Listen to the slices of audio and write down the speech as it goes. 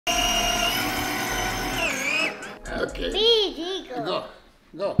Okay. Go.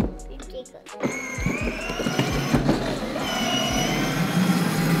 Go. Good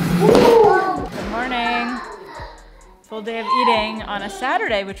morning. Full day of eating on a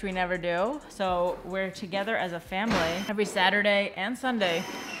Saturday, which we never do. So we're together as a family every Saturday and Sunday.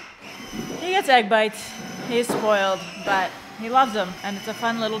 He gets egg bites. He's spoiled, but he loves them, and it's a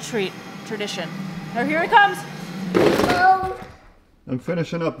fun little tradition. Oh, here he comes. I'm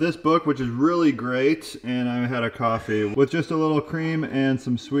finishing up this book, which is really great, and I had a coffee with just a little cream and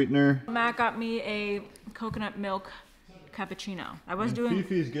some sweetener. Matt got me a coconut milk cappuccino. I was doing.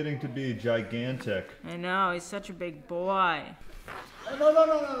 Fifi's getting to be gigantic. I know, he's such a big boy.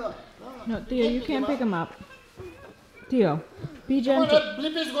 No. No, Theo, you can't pick him up. Theo, be gentle. That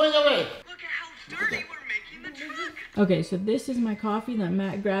blip is going away. Look at how sturdy we're making the truck. Okay, so this is my coffee that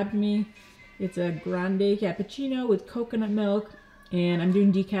Matt grabbed me. It's a grande cappuccino with coconut milk. And I'm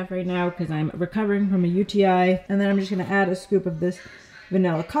doing decaf right now because I'm recovering from a UTI. And then I'm just gonna add a scoop of this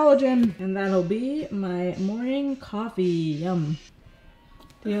vanilla collagen, and that'll be my morning coffee. Yum.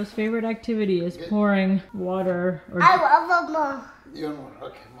 Theo's favorite activity is pouring water or You want more?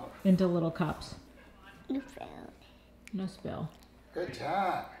 Okay, more. into little cups. No spill. Good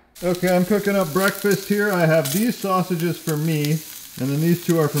job. Okay, I'm cooking up breakfast here. I have these sausages for me, and then these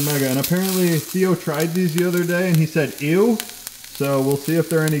two are for Mega. And apparently Theo tried these the other day and he said, ew. So we'll see if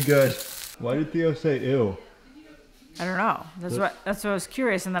they're any good. Why did Theo say ew? I don't know. That's what I was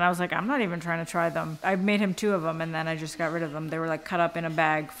curious, and then I was like, I'm not even trying to try them. I made him 2 of them, and then I just got rid of them. They were like cut up in a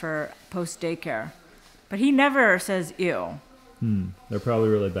bag for post daycare. But he never says ew. They're probably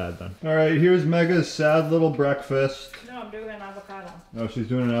really bad then. All right, here's Mega's sad little breakfast. No, I'm doing an avocado. Oh, she's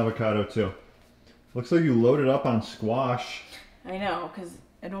doing an avocado too. Looks like you loaded up on squash. I know, because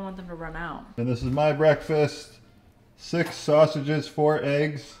I don't want them to run out. And this is my breakfast. 6 sausages, 4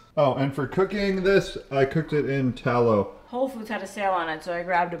 eggs. Oh, and for cooking this, I cooked it in tallow. Whole Foods had a sale on it, so I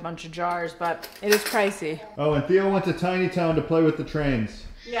grabbed a bunch of jars, but it is pricey. Oh, and Theo went to Tiny Town to play with the trains.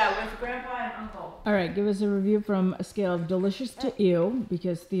 Yeah, with Grandpa and Uncle. All right, give us a review from a scale of delicious to ew,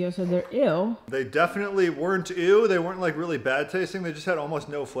 because Theo said they're ew. They definitely weren't ew. They weren't like really bad tasting. They just had almost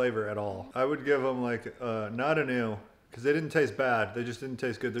no flavor at all. I would give them like not an ew. Because they didn't taste bad. They just didn't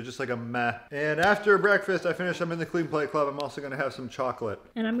taste good. They're just like a meh. And after breakfast, I finished. I'm in the Clean Plate Club. I'm also going to have some chocolate.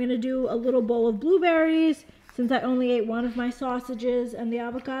 And I'm going to do a little bowl of blueberries, since I only ate 1 of my sausages and the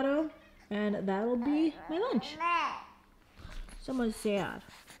avocado. And that'll be my lunch. Someone's sad.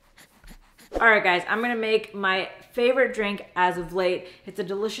 All right, guys, I'm going to make my favorite drink as of late. It's a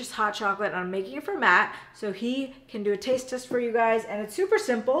delicious hot chocolate, and I'm making it for Matt so he can do a taste test for you guys. And it's super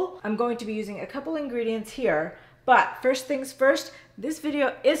simple. I'm going to be using a couple ingredients here. But first things first, this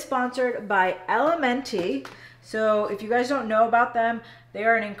video is sponsored by LMNT. So if you guys don't know about them, they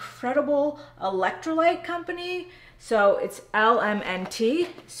are an incredible electrolyte company. So it's LMNT,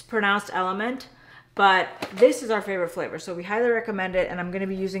 it's pronounced element, but this is our favorite flavor. So we highly recommend it, and I'm gonna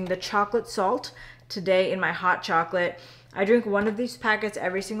be using the chocolate salt today in my hot chocolate. I drink 1 of these packets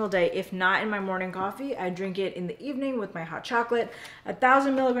every single day. If not in my morning coffee, I drink it in the evening with my hot chocolate.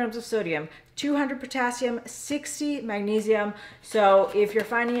 1,000 milligrams of sodium, 200 potassium, 60 magnesium. So if you're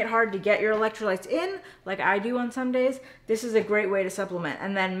finding it hard to get your electrolytes in, like I do on some days, this is a great way to supplement.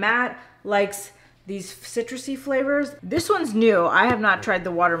 And then Matt likes these citrusy flavors. This one's new. I have not tried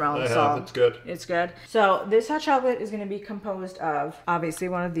the watermelon salt. I have. It's good. It's good. So this hot chocolate is going to be composed of, obviously,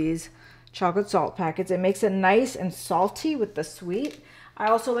 1 of these chocolate salt packets. It makes it nice and salty with the sweet. I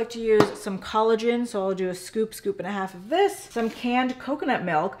also like to use some collagen, so I'll do a scoop and a half of this, some canned coconut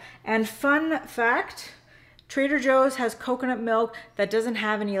milk, and fun fact, Trader Joe's has coconut milk that doesn't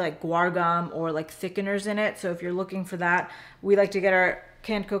have any like guar gum or like thickeners in it, so if you're looking for that, we like to get our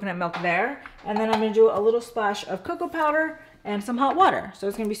canned coconut milk there. And then I'm gonna do a little splash of cocoa powder and some hot water. So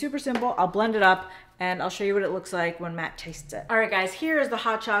it's gonna be super simple. I'll blend it up and I'll show you what it looks like when Matt tastes it. All right, guys, here is the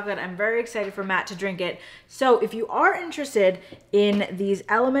hot chocolate. I'm very excited for Matt to drink it. So if you are interested in these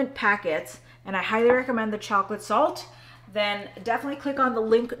Element packets, and I highly recommend the chocolate salt, then definitely click on the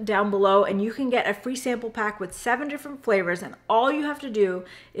link down below and you can get a free sample pack with 7 different flavors, and all you have to do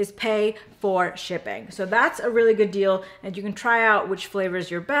is pay for shipping. So that's a really good deal, and you can try out which flavor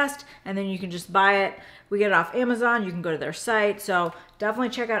is your best, and then you can just buy it. We get it off Amazon, you can go to their site, so definitely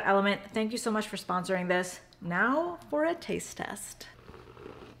check out Element. Thank you so much for sponsoring this. Now for a taste test.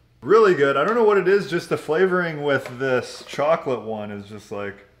 Really good. I don't know what it is, just the flavoring with this chocolate one is just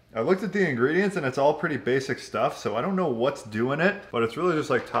like I looked at the ingredients and it's all pretty basic stuff, so I don't know what's doing it, but it's really just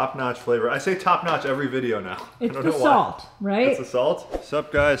like top-notch flavor. I say top-notch every video now. It's I don't the know why. salt, right? It's the salt. What's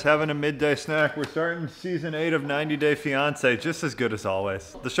up, guys? Having a midday snack. We're starting season 8 of 90 Day Fiancé, just as good as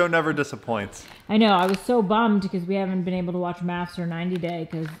always. The show never disappoints. I know, I was so bummed because we haven't been able to watch MAFS or 90 Day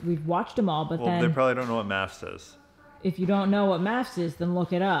because we've watched them all, but Well, then they probably don't know what MAFS is. if you don't know what MAFS is, then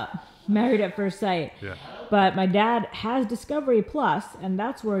look it up. Married at First Sight. Yeah. But my dad has Discovery Plus, and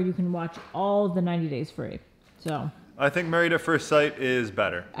that's where you can watch all of the 90 days free. So I think Married at First Sight is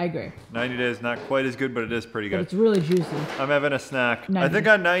better. I agree. 90 Day is not quite as good, but it is pretty But good. it's really juicy. I'm having a snack. 90. I think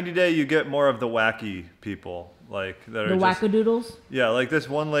on 90 Day you get more of the wacky people, like that The are just, wackadoodles. yeah, like this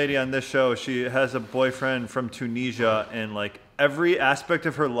one lady on this show. She has a boyfriend from Tunisia, and like every aspect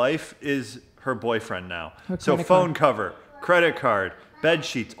of her life is her boyfriend now. Her So credit phone card. cover, credit card, bed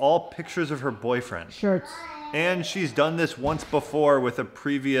sheets, all pictures of her boyfriend. Shirts. And she's done this once before with a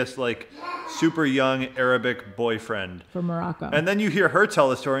previous like super young Arabic boyfriend. From Morocco. And then you hear her tell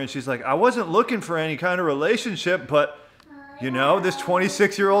the story and she's like, I wasn't looking for any kind of relationship, but you know, this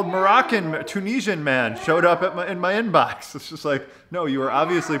 26-year-old Moroccan, Tunisian man showed up in my inbox. It's just like, no, you were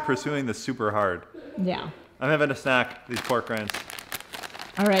obviously pursuing this super hard. Yeah. I'm having a snack, these pork rinds.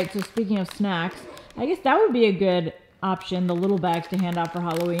 All right, so speaking of snacks, I guess that would be a good option, the little bags to hand out for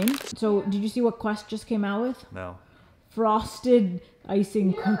Halloween. So did you see what Quest just came out with? No. Frosted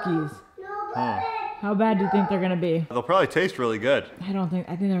icing cookies. How bad do you think they're gonna be? They'll probably taste really good. I think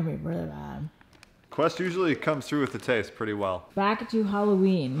they're gonna be really bad. Quest usually comes through with the taste pretty well. Back to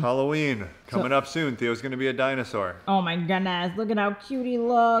Halloween. Halloween, coming up soon. Theo's gonna be a dinosaur. Oh my goodness, look at how cute he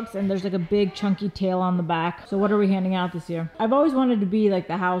looks. And there's like a big chunky tail on the back. So what are we handing out this year? I've always wanted to be like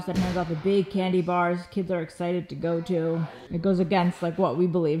the house that hands out the big candy bars kids are excited to go to. It goes against like what we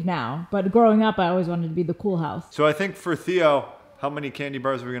believe now. But growing up, I always wanted to be the cool house. So I think for Theo, how many candy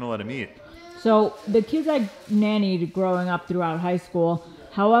bars are we gonna let him eat? So the kids I nannied growing up throughout high school,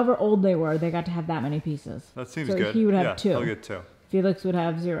 however old they were, they got to have that many pieces. That seems so good. He would have yeah, 2. He'll get 2. Felix would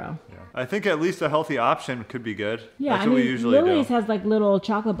have 0. Yeah. I think at least a healthy option could be good. Yeah, That's I what mean, we usually Lily's do. has like little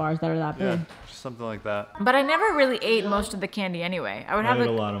chocolate bars that are that Yeah, big. just something like that. But I never really ate most of the candy anyway. I would have I ate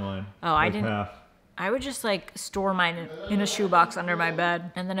like, a lot of mine. Oh, I Like didn't- half. I would just like store mine in a shoebox under my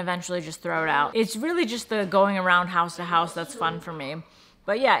bed and then eventually just throw it out. It's really just the going around house to house that's fun for me.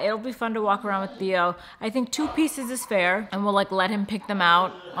 But yeah, it'll be fun to walk around with Theo. I think 2 pieces is fair, and we'll like let him pick them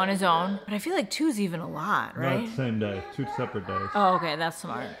out on his own. But I feel like 2 is even a lot, right? Not the same day, 2 separate days. Oh, okay, that's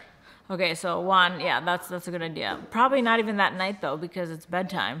smart. Okay, so 1, yeah, that's a good idea. Probably not even that night though, because it's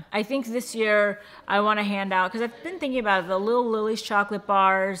bedtime. I think this year I want to hand out, because I've been thinking about it, the little Lily's chocolate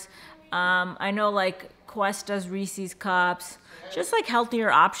bars. I know like Quest does Reese's cups, just like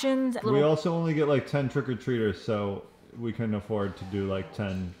healthier options. We also only get like 10 trick-or-treaters, so we couldn't afford to do like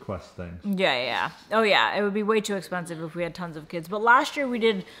 10 Quest things. Yeah. Oh yeah, it would be way too expensive if we had tons of kids. But last year we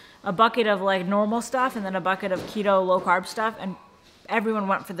did a bucket of like normal stuff and then a bucket of keto low carb stuff, and everyone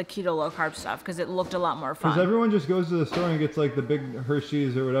went for the keto low carb stuff because it looked a lot more fun. Because everyone just goes to the store and gets like the big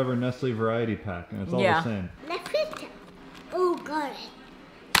Hershey's or whatever Nestle variety pack, and it's all Yeah. the same. Oh, got it.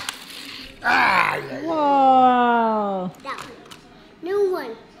 Ah, yeah, yeah. Whoa! That one. New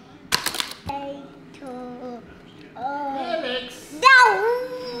one. Keto. That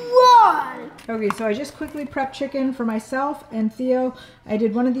one. Okay, so I just quickly prepped chicken for myself and Theo. I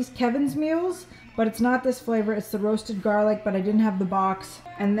did one of these Kevin's meals, but it's not this flavor. It's the roasted garlic, but I didn't have the box.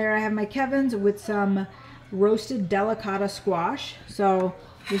 And there I have my Kevin's with some roasted delicata squash. So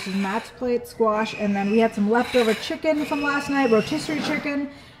this is Matt's plate squash, and then we had some leftover chicken from last night, rotisserie chicken.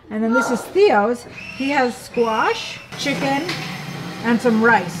 And then this is Theo's. He has squash, chicken, and some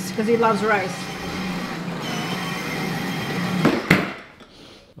rice, because he loves rice.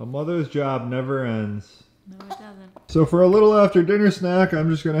 A mother's job never ends. No, it doesn't. So for a little after dinner snack, I'm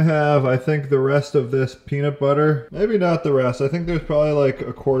just gonna have, I think, the rest of this peanut butter. Maybe not the rest. I think there's probably like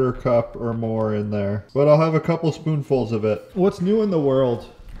a 1/4 cup or more in there. But I'll have a couple spoonfuls of it. What's new in the world?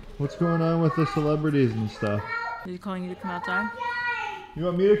 What's going on with the celebrities and stuff? Is he calling you to come outside? You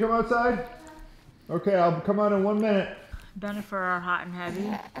want me to come outside? Okay, I'll come out in 1 minute. Bennifer are hot and heavy.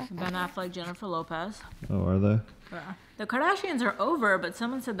 Ben Affleck, Jennifer Lopez. Oh, are they? The Kardashians are over, but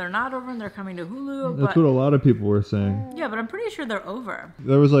someone said they're not over and they're coming to Hulu. That's But what a lot of people were saying. yeah, but I'm pretty sure they're over.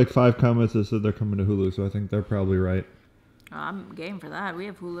 There was like 5 comments that said they're coming to Hulu, so I think they're probably right. I'm game for that. We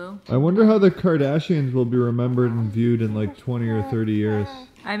have Hulu. I wonder how the Kardashians will be remembered and viewed in like 20 or 30 years.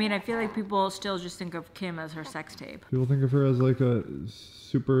 I mean, I feel like people still just think of Kim as her sex tape. People think of her as like a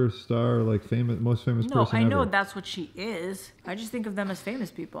superstar, like most famous No, person I know ever. that's what she is. I just think of them as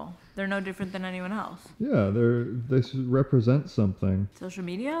famous people. They're no different than anyone else. Yeah, they represent something. Social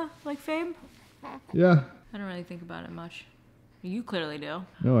media, like fame? Yeah. I don't really think about it much. You clearly do.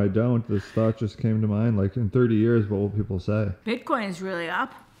 No, I don't. This thought just came to mind. Like in 30 years, what will people say? Bitcoin's really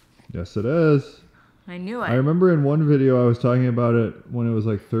up. Yes, it is. I knew it. I remember in one video I was talking about it when it was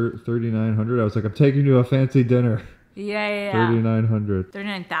like 3,900. I was like, I'm taking you to a fancy dinner. Yeah. 3,900.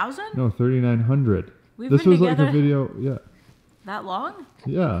 39,000? No, 3,900. We've This been was like together a video. Yeah. that long?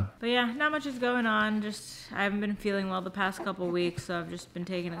 Yeah. But yeah, not much is going on. Just I haven't been feeling well the past couple weeks, so I've just been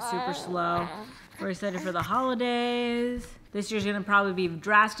taking it super slow. We're excited for the holidays. This year's gonna probably be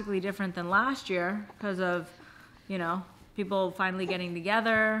drastically different than last year because of, you know, people finally getting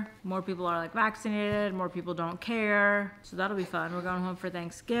together. More people are like vaccinated. More people don't care. So that'll be fun. We're going home for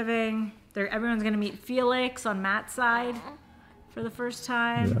Thanksgiving. Everyone's gonna meet Felix on Matt's side for the first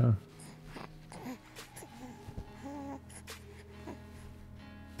time. Yeah.